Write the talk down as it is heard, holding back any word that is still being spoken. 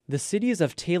The cities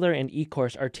of Taylor and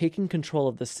Ecorse are taking control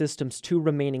of the system's two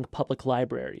remaining public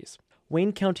libraries.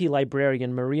 Wayne County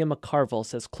librarian Maria McCarville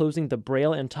says closing the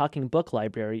Braille and Talking Book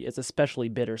Library is especially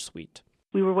bittersweet.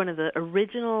 We were one of the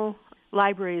original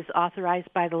libraries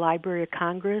authorized by the Library of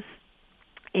Congress,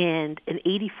 and an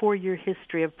 84-year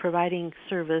history of providing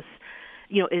service,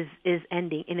 is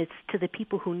ending, and it's to the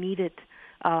people who need it,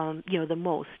 the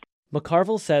most.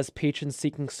 McCarville says patrons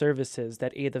seeking services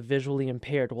that aid the visually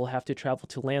impaired will have to travel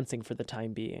to Lansing for the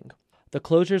time being. The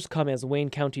closures come as Wayne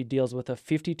County deals with a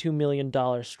 $52 million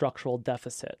structural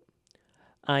deficit.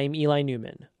 I'm Eli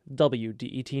Newman,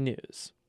 WDET News.